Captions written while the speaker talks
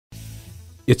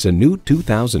It's a new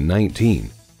 2019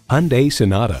 Hyundai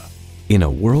Sonata. In a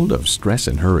world of stress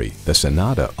and hurry, the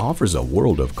Sonata offers a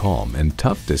world of calm and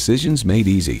tough decisions made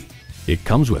easy. It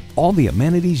comes with all the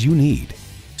amenities you need: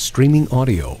 streaming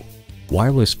audio,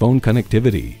 wireless phone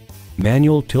connectivity,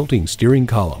 manual tilting steering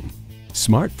column,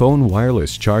 smartphone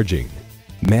wireless charging,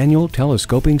 manual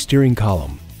telescoping steering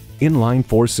column, inline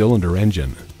 4-cylinder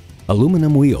engine,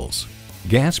 aluminum wheels,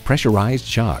 gas pressurized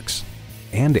shocks,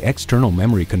 and external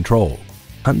memory control.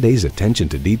 Hyundai's attention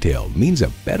to detail means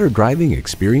a better driving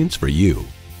experience for you.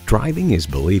 Driving is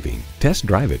believing. Test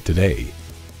drive it today.